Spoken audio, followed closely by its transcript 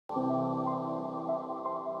Hey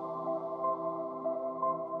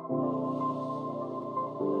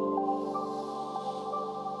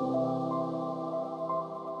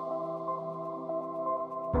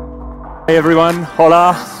everyone,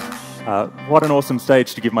 hola. What an awesome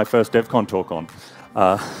stage to give my first Devcon talk on.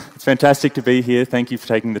 It's fantastic to be here. Thank you for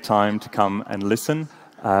taking the time to come and listen.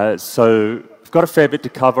 So I've got a fair bit to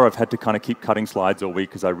cover. I've had to kind of keep cutting slides all week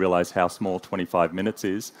because I realized how small 25 minutes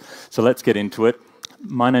is. So let's get into it.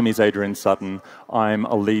 My name is Adrian Sutton. I'm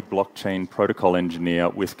a lead blockchain protocol engineer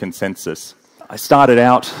with Consensus. I started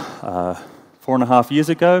out 4.5 years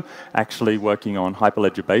ago, actually working on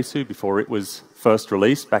Hyperledger Besu before it was first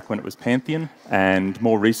released, back when it was Pantheon. And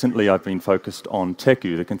more recently, I've been focused on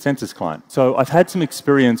Teku, the Consensus client. So I've had some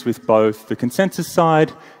experience with both the Consensus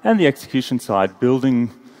side and the execution side, building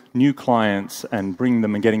new clients and bringing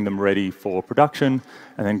them and getting them ready for production,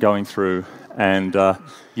 and then going through. And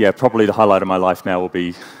yeah, probably the highlight of my life now will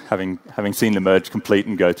be having seen the merge complete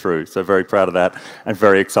and go through. So very proud of that and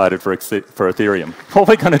very excited for Ethereum. What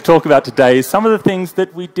we're going to talk about today is some of the things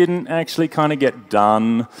that we didn't actually kind of get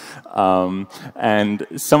done, and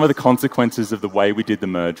some of the consequences of the way we did the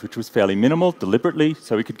merge, which was fairly minimal, deliberately,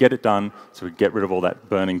 so we could get it done, so we could get rid of all that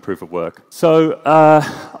burning proof of work. So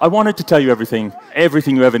I wanted to tell you everything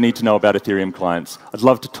you ever need to know about Ethereum clients. I'd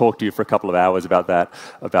love to talk to you for a couple of hours about that,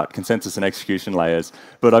 about consensus and execution layers,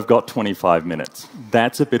 but I've got 25 minutes.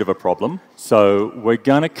 That's a bit of a problem. So we're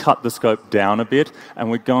going to cut the scope down a bit, and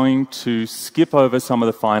we're going to skip over some of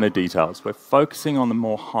the finer details. We're focusing on the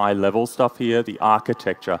more high-level stuff here, the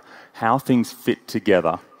architecture, how things fit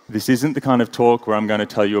together. This isn't the kind of talk where I'm going to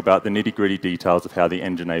tell you about the nitty-gritty details of how the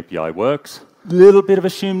engine API works. A little bit of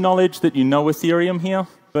assumed knowledge that you know Ethereum here,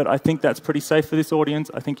 but I think that's pretty safe for this audience.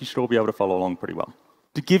 I think you should all be able to follow along pretty well.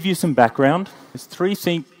 To give you some background, there's three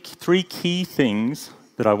key things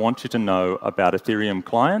that I want you to know about Ethereum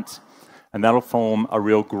clients, and that'll form a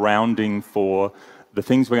real grounding for the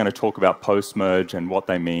things we're going to talk about post-merge and what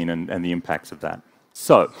they mean and the impacts of that.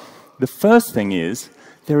 So, the first thing is,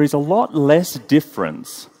 there is a lot less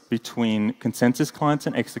difference between consensus clients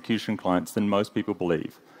and execution clients than most people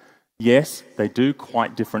believe. Yes, they do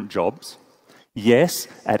quite different jobs. Yes,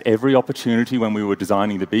 at every opportunity when we were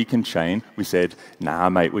designing the beacon chain, we said, nah,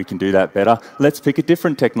 mate, we can do that better. Let's pick a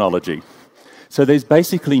different technology. So there's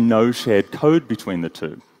basically no shared code between the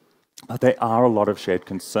two. But there are a lot of shared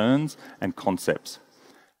concerns and concepts.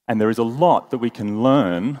 And there is a lot that we can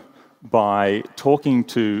learn by talking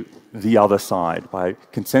to the other side, by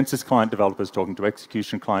consensus client developers talking to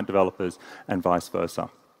execution client developers, and vice versa.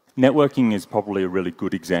 Networking is probably a really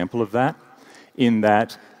good example of that, in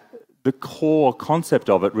that the core concept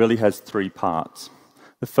of it really has three parts.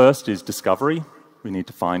 The first is discovery. We need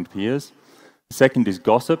to find peers. The second is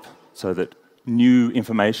gossip, so that new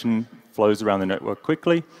information flows around the network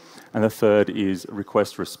quickly. And the third is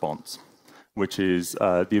request response, which is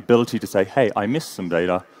the ability to say, hey, I missed some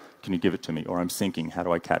data, can you give it to me? Or I'm syncing, how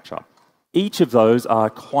do I catch up? Each of those are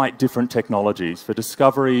quite different technologies. For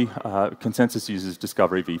discovery, Consensus uses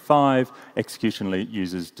Discovery v5, Execution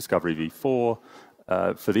uses Discovery v4.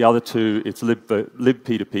 For the other two, it's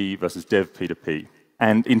libp2p versus devp2p.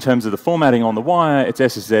 And in terms of the formatting on the wire, it's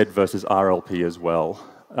SSZ versus RLP as well.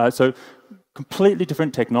 So completely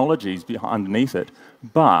different technologies underneath it,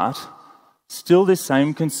 but still this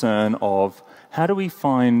same concern of how do we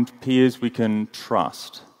find peers we can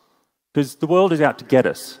trust? Because the world is out to get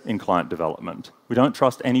us in client development. We don't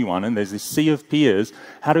trust anyone, and there's this sea of peers.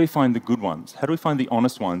 How do we find the good ones? How do we find the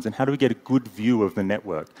honest ones? And how do we get a good view of the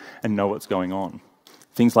network and know what's going on?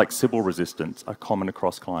 Things like Sybil resistance are common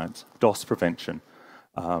across clients, DOS prevention,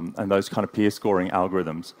 and those kind of peer scoring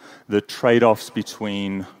algorithms. The trade-offs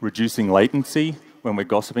between reducing latency when we're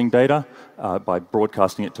gossiping data by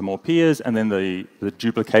broadcasting it to more peers, and then the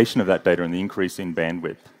duplication of that data and the increase in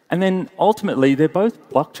bandwidth. And then ultimately, they're both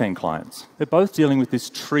blockchain clients. They're both dealing with this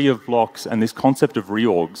tree of blocks and this concept of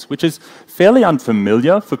reorgs, which is fairly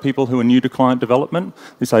unfamiliar for people who are new to client development.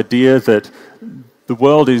 This idea that the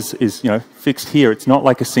world is fixed here. It's not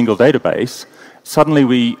like a single database. Suddenly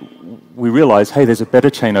we realize, hey, there's a better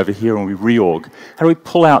chain over here, and we reorg. How do we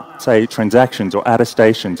pull out, say, transactions or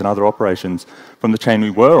attestations and other operations from the chain we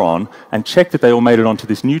were on and check that they all made it onto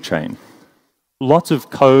this new chain? Lots of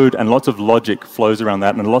code and lots of logic flows around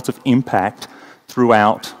that, and lots of impact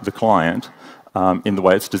throughout the client in the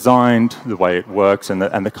way it's designed, the way it works, and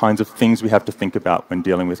the kinds of things we have to think about when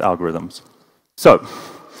dealing with algorithms. So,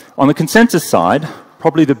 on the consensus side,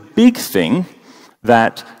 probably the big thing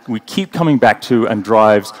that we keep coming back to and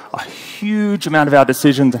drives a huge amount of our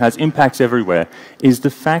decisions and has impacts everywhere is the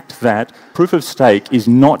fact that proof of stake is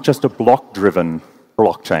not just a block-driven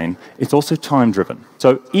blockchain, it's also time-driven. So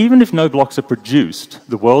even if no blocks are produced,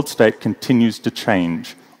 the world state continues to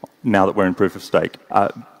change now that we're in proof of stake.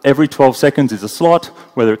 Every 12 seconds is a slot.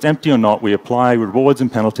 Whether it's empty or not, we apply rewards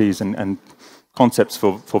and penalties and concepts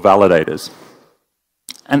for validators.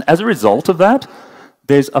 And as a result of that,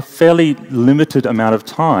 there's a fairly limited amount of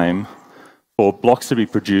time for blocks to be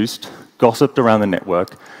produced, gossiped around the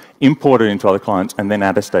network, imported into other clients, and then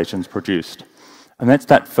attestations produced. And that's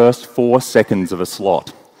that first 4 seconds of a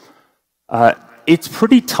slot. It's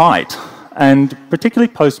pretty tight. And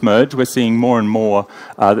particularly post-merge, we're seeing more and more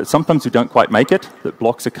that sometimes we don't quite make it, that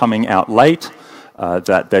blocks are coming out late,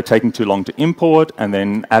 that they're taking too long to import, and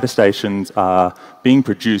then attestations are being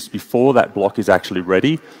produced before that block is actually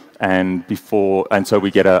ready, and so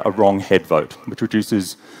we get a wrong head vote, which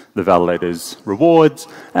reduces the validator's rewards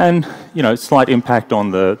and slight impact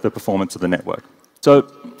on the performance of the network. So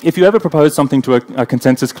if you ever propose something to a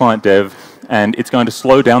consensus client dev and it's going to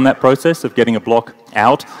slow down that process of getting a block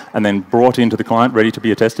out and then brought into the client ready to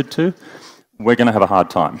be attested to, we're going to have a hard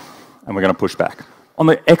time and we're going to push back. On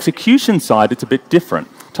the execution side, it's a bit different.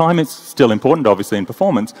 Time is still important, obviously, in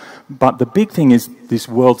performance, but the big thing is this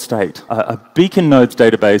world state. A Beacon nodes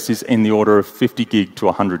database is in the order of 50 gig to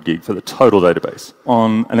 100 gig for the total database.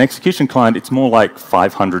 On an execution client, it's more like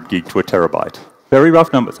 500 gig to a terabyte. Very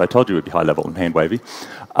rough numbers. I told you it would be high level and hand wavy.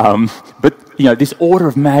 But this order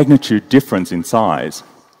of magnitude difference in size,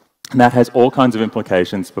 and that has all kinds of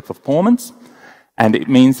implications for performance, and it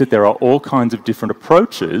means that there are all kinds of different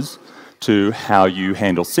approaches to how you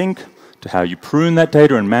handle sync, to how you prune that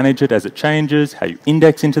data and manage it as it changes, how you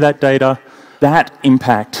index into that data. That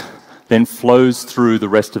impact then flows through the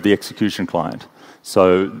rest of the execution client.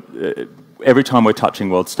 So every time we're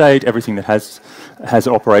touching world state, everything that has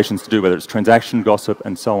operations to do, whether it's transaction, gossip,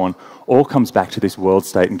 and so on, all comes back to this world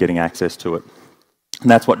state and getting access to it.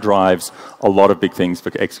 And that's what drives a lot of big things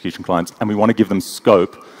for execution clients, and we want to give them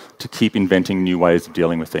scope to keep inventing new ways of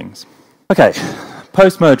dealing with things. Okay,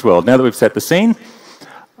 post-merge world, now that we've set the scene,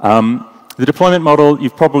 the deployment model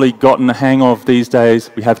you've probably gotten a hang of these days.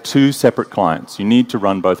 We have 2 separate clients. You need to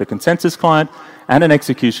run both a consensus client and an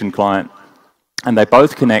execution client, and they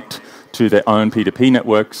both connect to their own P2P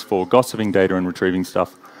networks for gossiping data and retrieving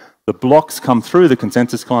stuff. The blocks come through the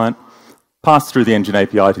consensus client, pass through the engine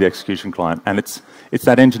API to the execution client, and it's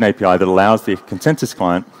that engine API that allows the consensus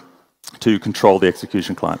client to control the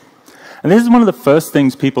execution client. And this is one of the first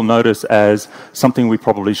things people notice as something we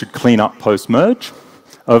probably should clean up post-merge,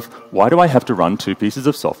 of why do I have to run 2 pieces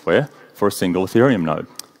of software for a single Ethereum node?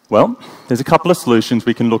 Well, there's a couple of solutions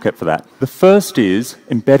we can look at for that. The first is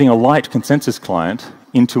embedding a light consensus client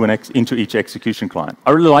into each execution client.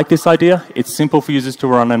 I really like this idea. It's simple for users to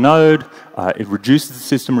run a node. It reduces the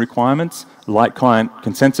system requirements. Light client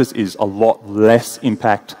consensus is a lot less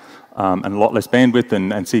impact and a lot less bandwidth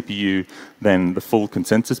and CPU than the full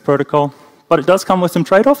consensus protocol. But it does come with some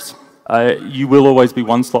trade-offs. You will always be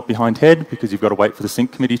 1 slot behind head because you've got to wait for the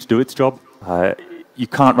sync committee to do its job. You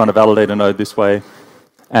can't run a validator node this way.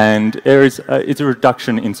 And it's a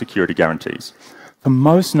reduction in security guarantees. For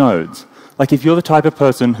most nodes, like if you're the type of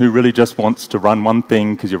person who really just wants to run one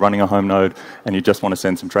thing because you're running a home node and you just want to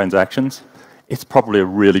send some transactions, it's probably a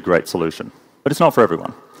really great solution. But it's not for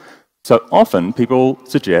everyone. So often people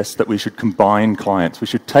suggest that we should combine clients. We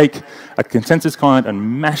should take a consensus client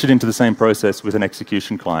and mash it into the same process with an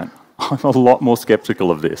execution client. I'm a lot more skeptical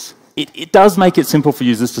of this. It does make it simple for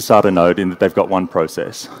users to start a node in that they've got one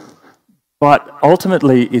process. But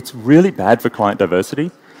ultimately, it's really bad for client diversity.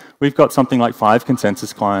 We've got something like 5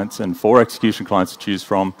 consensus clients and 4 execution clients to choose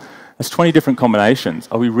from. That's 20 different combinations.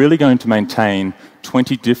 Are we really going to maintain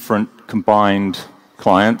 20 different combined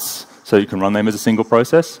clients so you can run them as a single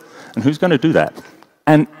process? And who's going to do that?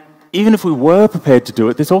 And even if we were prepared to do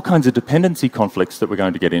it, there's all kinds of dependency conflicts that we're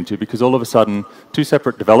going to get into because all of a sudden 2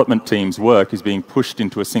 separate development teams' work is being pushed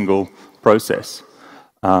into a single process.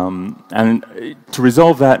 And to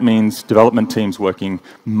resolve that means development teams working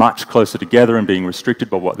much closer together and being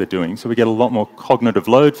restricted by what they're doing. So we get a lot more cognitive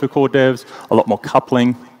load for core devs, a lot more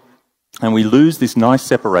coupling, and we lose this nice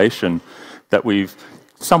separation that we've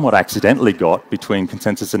somewhat accidentally got between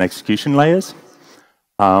consensus and execution layers.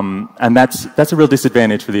 And that's a real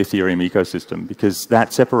disadvantage for the Ethereum ecosystem because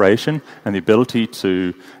that separation and the ability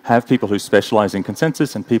to have people who specialize in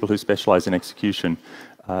consensus and people who specialize in execution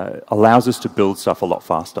allows us to build stuff a lot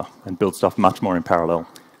faster and build stuff much more in parallel.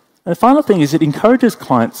 And the final thing is it encourages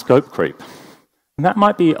client scope creep. And that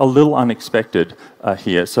might be a little unexpected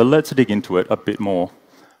here, so let's dig into it a bit more.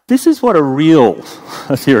 This is what a real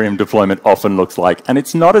Ethereum deployment often looks like, and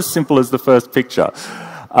it's not as simple as the first picture.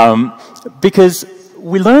 Because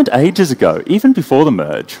we learned ages ago, even before the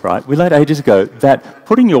merge, right? We learned ages ago that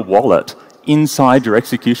putting your wallet inside your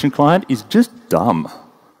execution client is just dumb.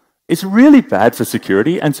 It's really bad for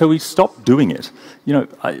security, and so we stopped doing it. You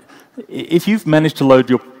know, if you've managed to load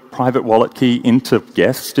your private wallet key into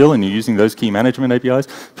Geth still, and you're using those key management APIs,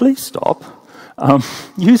 please stop.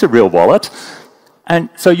 Use a real wallet. And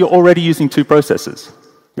so you're already using two processes.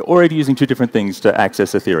 You're already using two different things to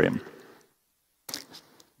access Ethereum.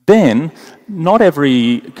 Then, not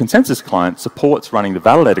every consensus client supports running the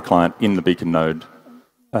validator client in the beacon node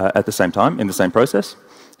at the same time, in the same process.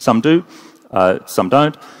 Some do, some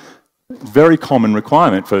don't. Very common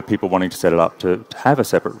requirement for people wanting to set it up to have a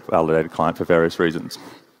separate validator client for various reasons.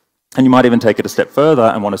 And you might even take it a step further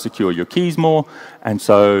and want to secure your keys more, and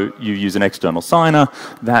so you use an external signer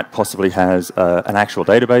that possibly has an actual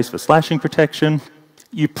database for slashing protection.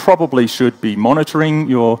 You probably should be monitoring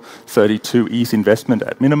your 32 ETH investment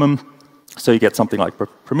at minimum, so you get something like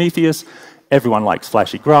Prometheus. Everyone likes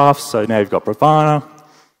flashy graphs, so now you've got Grafana.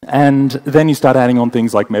 And then you start adding on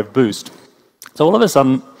things like Mev Boost. So all of a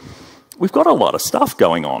sudden, we've got a lot of stuff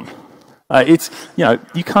going on.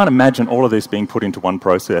 You can't imagine all of this being put into one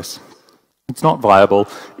process. It's not viable.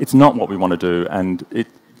 It's not what we want to do, and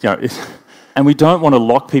and we don't want to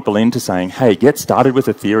lock people into saying, "Hey, get started with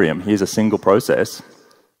Ethereum. Here's a single process."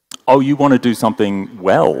 Oh, you want to do something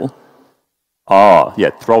well? Oh,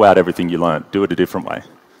 yeah, throw out everything you learned. Do it a different way.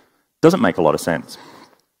 Doesn't make a lot of sense.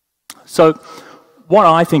 So, what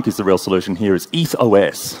I think is the real solution here is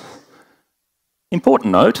ETHOS.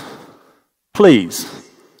 Important note: please,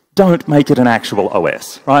 don't make it an actual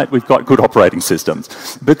OS, right? We've got good operating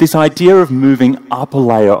systems. But this idea of moving up a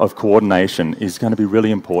layer of coordination is going to be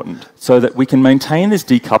really important so that we can maintain this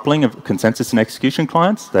decoupling of consensus and execution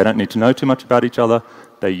clients. They don't need to know too much about each other.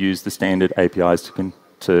 They use the standard APIs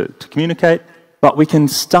to communicate. But we can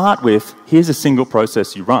start with, here's a single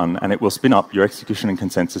process you run, and it will spin up your execution and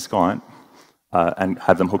consensus client and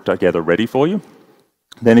have them hooked together ready for you.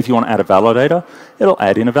 Then if you want to add a validator, it'll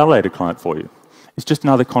add in a validator client for you. It's just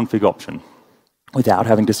another config option without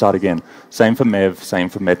having to start again. Same for Mev, same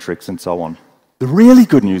for metrics, and so on. The really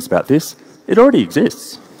good news about this, it already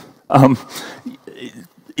exists.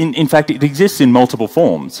 In fact, it exists in multiple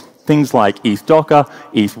forms. Things like ETH Docker,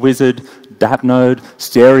 ETH Wizard, DAppNode,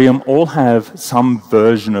 Stereo all have some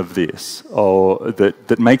version of this or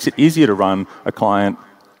that makes it easier to run a client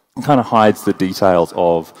and kind of hides the details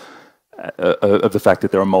of the fact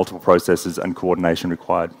that there are multiple processes and coordination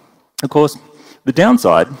required. Of course, the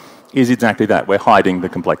downside is exactly that. We're hiding the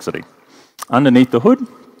complexity. Underneath the hood,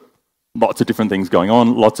 lots of different things going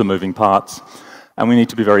on, lots of moving parts, and we need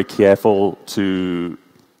to be very careful to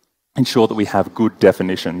ensure that we have good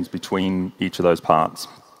definitions between each of those parts.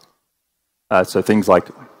 So things like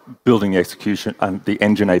building the execution and the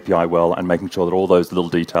engine API well and making sure that all those little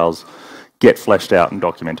details get fleshed out and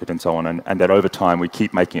documented and so on, and that over time we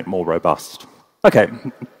keep making it more robust. Okay,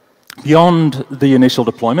 beyond the initial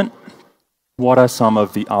deployment, what are some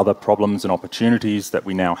of the other problems and opportunities that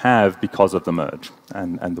we now have because of the merge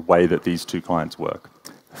and the way that these two clients work?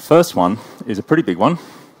 The first one is a pretty big one.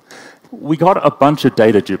 We got a bunch of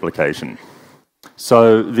data duplication.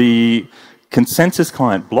 So the consensus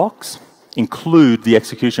client blocks include the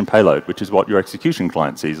execution payload, which is what your execution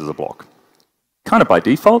client sees as a block. Kind of by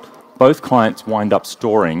default, both clients wind up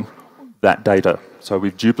storing that data. So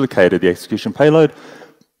we've duplicated the execution payload,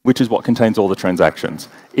 which is what contains all the transactions.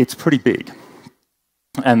 It's pretty big.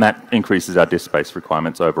 And that increases our disk space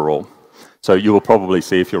requirements overall. So you will probably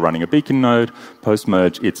see if you're running a beacon node,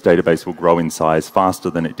 post-merge, its database will grow in size faster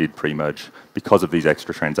than it did pre-merge because of these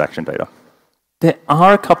extra transaction data. There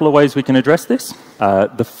are a couple of ways we can address this.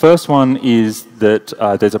 The first one is that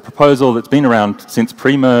there's a proposal that's been around since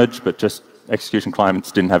pre-merge, but just execution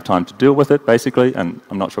clients didn't have time to deal with it, basically, and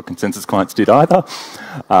I'm not sure consensus clients did either,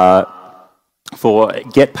 for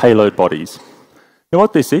get payload bodies. Now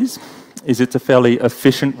what this is it's a fairly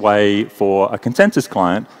efficient way for a consensus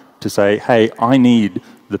client to say, hey, I need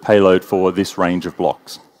the payload for this range of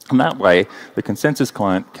blocks. And that way, the consensus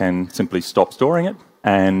client can simply stop storing it,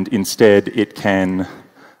 and instead it can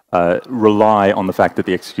rely on the fact that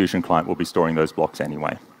the execution client will be storing those blocks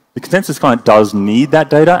anyway. The consensus client does need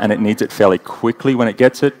that data, and it needs it fairly quickly when it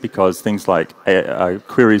gets it, because things like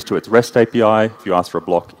queries to its REST API, if you ask for a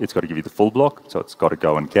block, it's got to give you the full block, so it's got to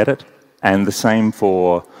go and get it. And the same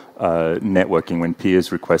for networking. When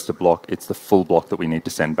peers request a block, it's the full block that we need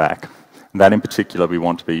to send back. And that in particular we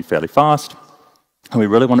want to be fairly fast, and we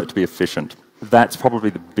really want it to be efficient. That's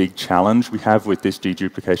probably the big challenge we have with this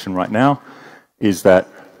deduplication right now, is that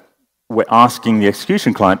we're asking the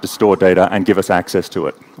execution client to store data and give us access to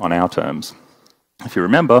it on our terms. If you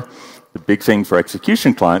remember, The big thing for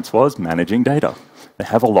execution clients was managing data. They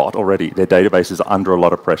have a lot already. Their databases are under a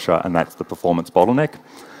lot of pressure, and that's the performance bottleneck.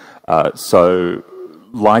 So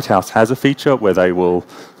Lighthouse has a feature where they will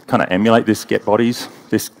kind of emulate this get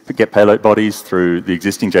payload bodies through the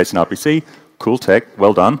existing JSON RPC. Cool tech,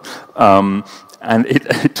 well done. And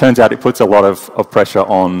it turns out it puts a lot of pressure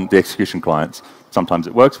on the execution clients. Sometimes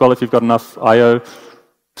it works well if you've got enough I/O.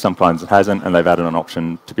 Sometimes it hasn't, and they've added an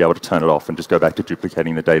option to be able to turn it off and just go back to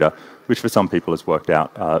duplicating the data, which for some people has worked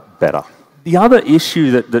out better. The other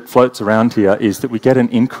issue that floats around here is that we get an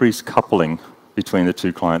increased coupling between the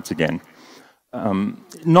two clients again.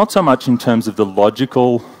 Not so much in terms of the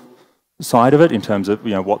logical side of it, in terms of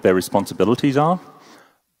what their responsibilities are,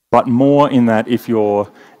 but more in that if your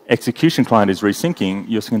execution client is resyncing,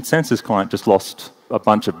 your consensus client just lost a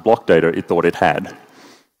bunch of block data it thought it had.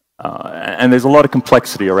 And there's a lot of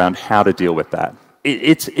complexity around how to deal with that.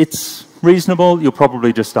 It's reasonable. You'll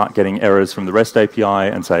probably just start getting errors from the REST API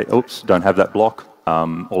and say, oops, don't have that block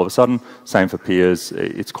all of a sudden. Same for peers.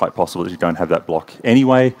 It's quite possible that you don't have that block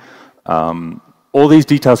anyway. All these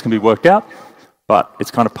details can be worked out, but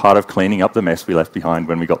it's kind of part of cleaning up the mess we left behind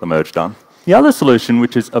when we got the merge done. The other solution,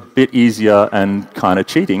 which is a bit easier and kind of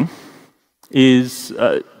cheating, is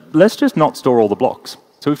let's just not store all the blocks.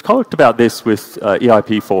 So we've talked about this with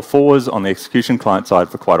EIP44s on the execution client side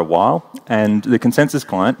for quite a while, and the consensus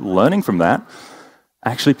client, learning from that,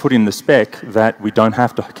 actually put in the spec that we don't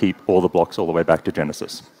have to keep all the blocks all the way back to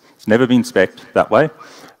Genesis. It's never been spec'd that way.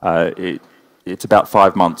 It's about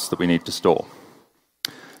 5 months that we need to store.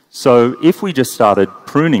 So if we just started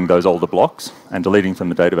pruning those older blocks and deleting from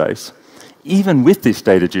the database, even with this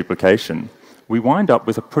data duplication, we wind up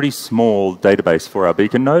with a pretty small database for our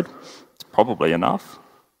beacon node. It's probably enough.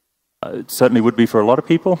 It certainly would be for a lot of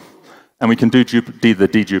people. And we can do the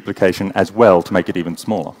deduplication as well to make it even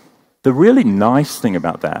smaller. The really nice thing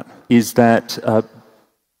about that is that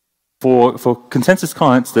for consensus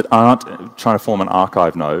clients that aren't trying to form an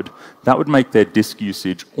archive node, that would make their disk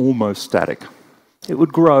usage almost static. It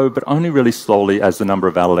would grow, but only really slowly as the number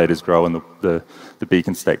of validators grow and the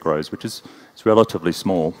beacon state grows, which is relatively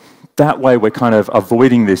small. That way, we're kind of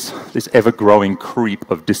avoiding this ever-growing creep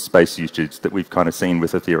of disk space usage that we've kind of seen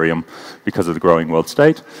with Ethereum because of the growing world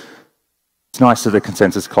state. It's nice that the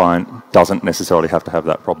consensus client doesn't necessarily have to have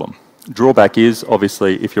that problem. Drawback is,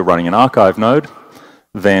 obviously, if you're running an archive node,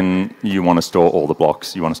 then you want to store all the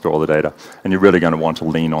blocks, you want to store all the data, and you're really going to want to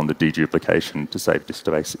lean on the deduplication to save disk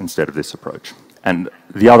space instead of this approach. And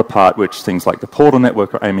the other part, which things like the portal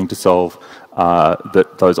network are aiming to solve,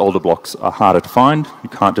 that those older blocks are harder to find. You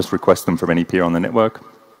can't just request them from any peer on the network.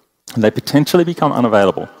 And they potentially become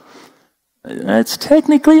unavailable. It's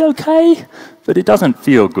technically okay, but it doesn't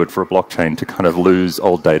feel good for a blockchain to kind of lose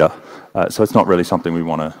old data. So it's not really something we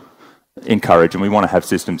want to encourage, and we want to have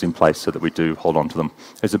systems in place so that we do hold on to them.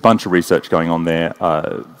 There's a bunch of research going on there.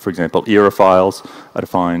 For example, ERA files are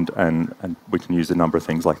defined, and we can use a number of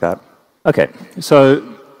things like that. Okay,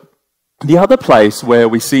 so the other place where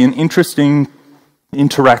we see an interesting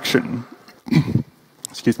interaction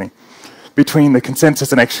excuse me, between the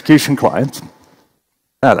consensus and execution clients.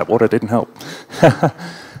 That water didn't help.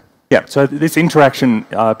 Yeah, so this interaction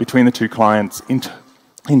between the two clients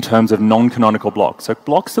in terms of non-canonical blocks. So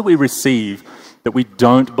blocks that we receive that we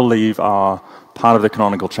don't believe are part of the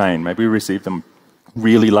canonical chain. Maybe we receive them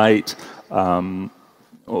really late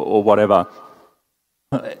or whatever.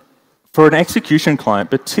 For an execution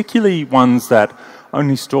client, particularly ones that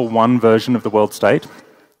only store one version of the world state,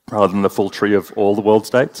 rather than the full tree of all the world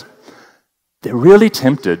states, they're really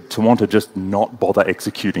tempted to want to just not bother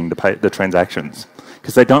executing the transactions,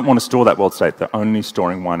 because they don't want to store that world state. They're only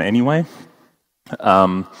storing one anyway.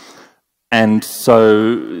 And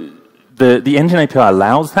so the engine API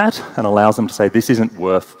allows that and allows them to say, this isn't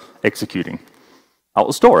worth executing. I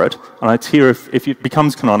will store it, and it's here if it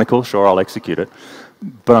becomes canonical, sure, I'll execute it,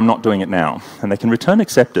 but I'm not doing it now. And they can return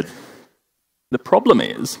accepted. The problem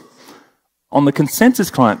is, on the consensus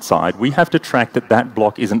client side, we have to track that that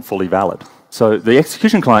block isn't fully valid. So the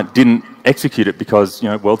execution client didn't execute it because,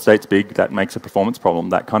 world state's big, that makes a performance problem,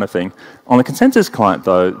 that kind of thing. On the consensus client,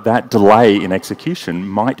 though, that delay in execution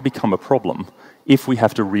might become a problem if we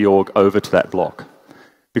have to reorg over to that block,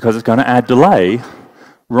 because it's going to add delay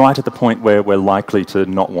right at the point where we're likely to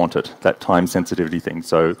not want it, that time sensitivity thing.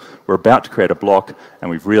 So we're about to create a block, and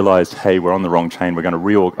we've realized, hey, we're on the wrong chain, we're going to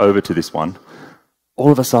reorg over to this one.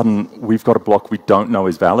 All of a sudden, we've got a block we don't know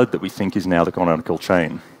is valid that we think is now the canonical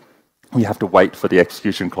chain. We have to wait for the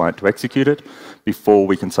execution client to execute it before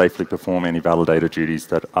we can safely perform any validator duties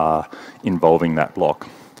that are involving that block.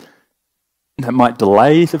 That might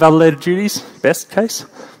delay the validator duties, best case,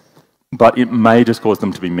 but it may just cause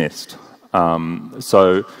them to be missed.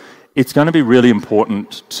 So it's going to be really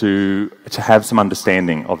important to have some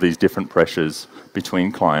understanding of these different pressures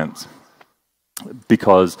between clients,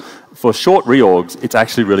 because for short reorgs, it's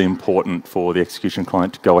actually really important for the execution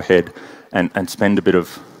client to go ahead and spend a bit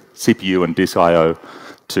of CPU and disk I/O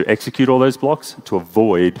to execute all those blocks, to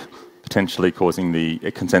avoid potentially causing the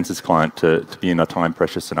consensus client to be in a time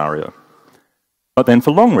pressure scenario. But then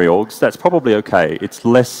for long reorgs, that's probably okay. It's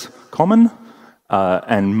less common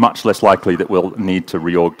and much less likely that we'll need to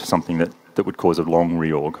reorg to something that would cause a long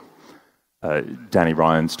reorg. Danny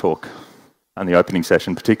Ryan's talk and the opening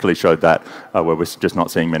session particularly showed that, where we're just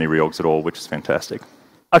not seeing many reorgs at all, which is fantastic.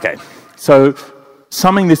 Okay, so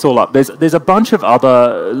summing this all up, there's a bunch of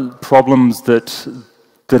other problems that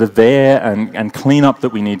are there and cleanup that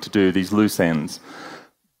we need to do, these loose ends.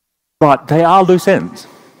 But they are loose ends.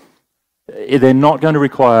 They're not going to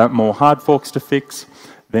require more hard forks to fix.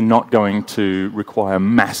 They're not going to require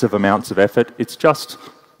massive amounts of effort. It's just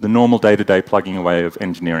the normal day-to-day plugging away of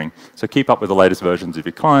engineering. So keep up with the latest versions of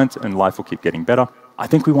your clients and life will keep getting better. I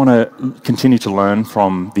think we want to continue to learn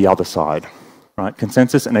from the other side, right?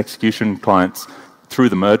 Consensus and execution clients through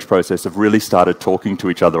the merge process have really started talking to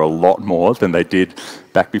each other a lot more than they did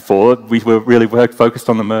back before. We were really focused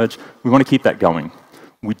on the merge. We want to keep that going.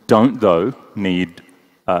 We don't, though, need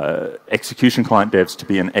execution client devs to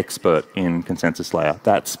be an expert in consensus layer.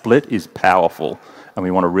 That split is powerful, and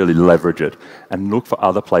we want to really leverage it and look for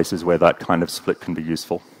other places where that kind of split can be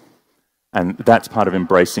useful. And that's part of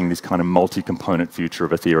embracing this kind of multi-component future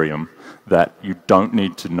of Ethereum, that you don't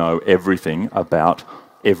need to know everything about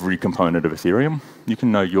every component of Ethereum. You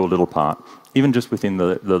can know your little part, even just within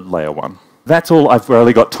the layer one. That's all I've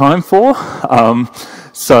really got time for.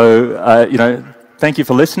 You know, thank you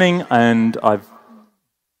for listening, and I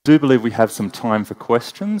do believe we have some time for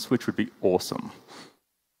questions, which would be awesome.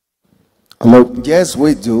 Hello. Yes,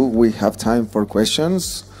 we do. We have time for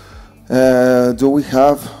questions. Do we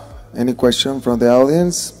have any question from the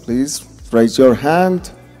audience? Please raise your hand.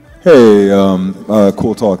 Hey,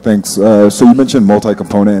 cool talk, thanks. So you mentioned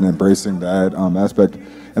multi-component and embracing that aspect,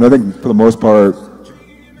 and I think for the most part,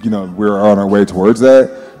 you know, we're on our way towards that.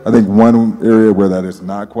 I think one area where that is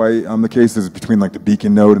not quite the case is between like the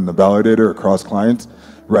beacon node and the validator across clients,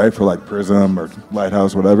 right? For like Prism or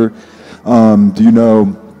Lighthouse, whatever. Do you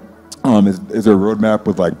know, is there a roadmap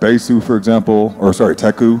with like Besu, for example, or sorry,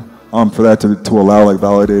 Teku, for that to allow like a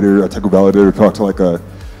Teku validator to talk to like a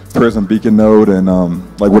Prism beacon node, and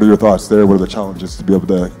like what are your thoughts there? What are the challenges to be able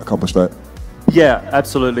to accomplish that? Yeah,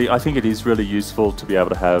 absolutely. I think it is really useful to be able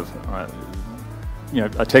to have you know,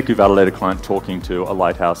 a Teku validator client talking to a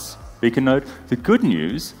Lighthouse beacon node. The good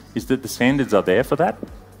news is that the standards are there for that.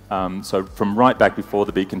 So from right back before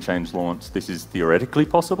the beacon change launch, this is theoretically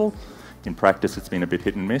possible. In practice, it's been a bit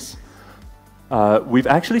hit and miss. We've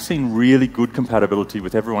actually seen really good compatibility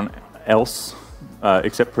with everyone else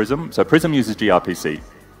except Prism. So Prism uses gRPC.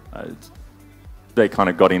 They kind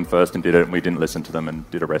of got in first and did it, and we didn't listen to them and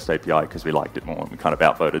did a REST API because we liked it more, and we kind of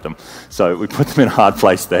outvoted them. So we put them in a hard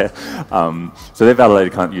place there. So their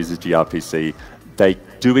validator client uses gRPC. They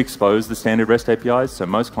do expose the standard REST APIs, so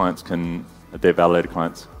most clients their validator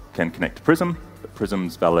clients can connect to Prism, but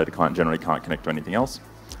Prism's validator client generally can't connect to anything else.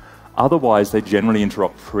 Otherwise, they generally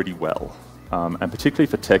interop pretty well, and particularly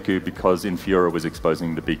for Teku, because Infura was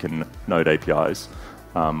exposing the beacon node APIs,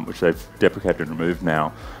 which they've deprecated and removed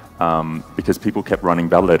now. Because people kept running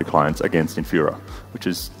validator clients against Infura, which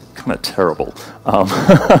is kind of terrible.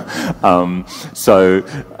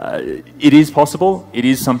 It is possible. It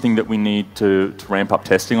is something that we need to ramp up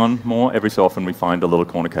testing on more. Every so often we find a little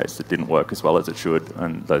corner case that didn't work as well as it should,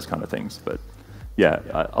 and those kind of things. But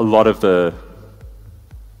yeah, a lot of the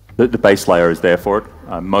base layer is there for it.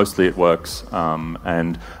 Mostly it works,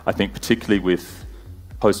 and I think particularly with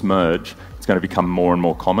post-merge, it's going to become more and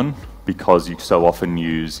more common, because you so often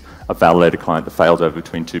use a validator client that fails over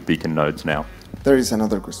between two beacon nodes now. There is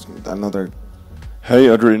another question. Hey,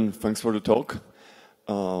 Adrian, thanks for the talk.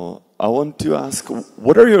 I want to ask,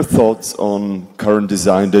 what are your thoughts on current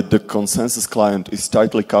design that the consensus client is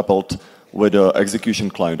tightly coupled with the execution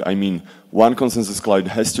client? I mean, one consensus client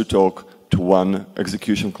has to talk to one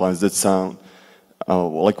execution client. That sound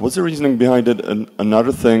like, what's the reasoning behind it? And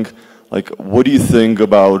another thing, like, what do you think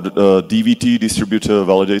about DVT, distributor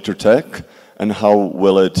validator tech, and how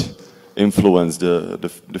will it influence the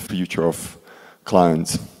future of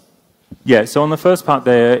clients? Yeah, so on the first part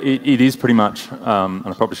there, it is pretty much, and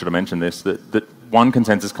I probably should have mentioned this, that one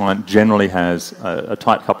consensus client generally has a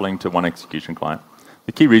tight coupling to one execution client.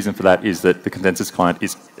 The key reason for that is that the consensus client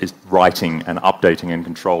is writing and updating and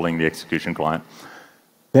controlling the execution client.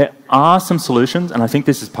 There are some solutions, and I think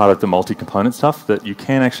this is part of the multi-component stuff, that you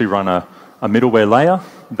can actually run a middleware layer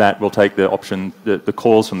that will take the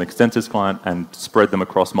calls from the consensus client and spread them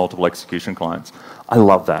across multiple execution clients. I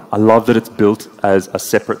love that. I love that it's built as a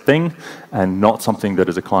separate thing and not something that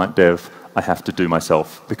as a client dev I have to do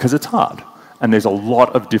myself, because it's hard. And there's a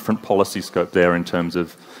lot of different policy scope there in terms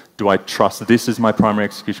of, do I trust this as my primary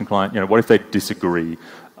execution client? You know, what if they disagree?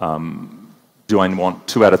 Do I want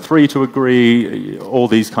 2 out of 3 to agree? All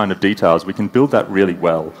these kind of details. We can build that really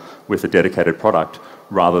well with a dedicated product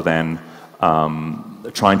rather than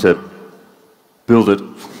trying to build it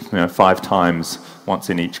 5 times once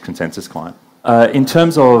in each consensus client. In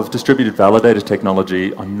terms of distributed validator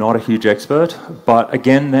technology, I'm not a huge expert, but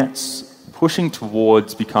again, that's pushing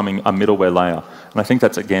towards becoming a middleware layer. And I think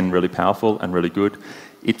that's, again, really powerful and really good.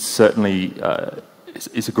 It certainly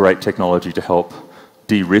is a great technology to help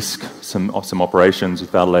de-risk some operations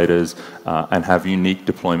with validators and have unique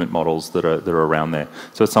deployment models that are around there.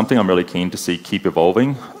 So it's something I'm really keen to see keep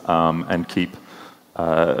evolving and keep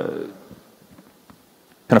kind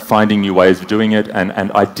of finding new ways of doing it,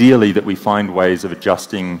 and ideally that we find ways of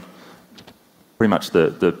adjusting pretty much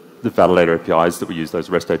the validator APIs that we use, those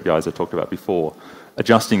REST APIs I talked about before,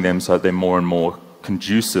 adjusting them so that they're more and more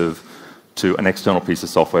conducive to an external piece of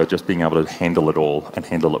software just being able to handle it all and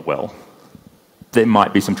handle it well. There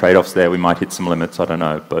might be some trade-offs there. We might hit some limits, I don't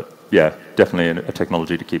know. But yeah, definitely a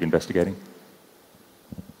technology to keep investigating.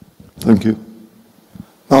 Thank you.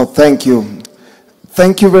 Oh, thank you.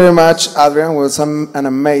 Thank you very much, Adrian. It was an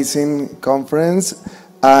amazing conference.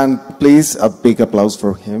 And please, a big applause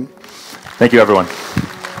for him. Thank you, everyone.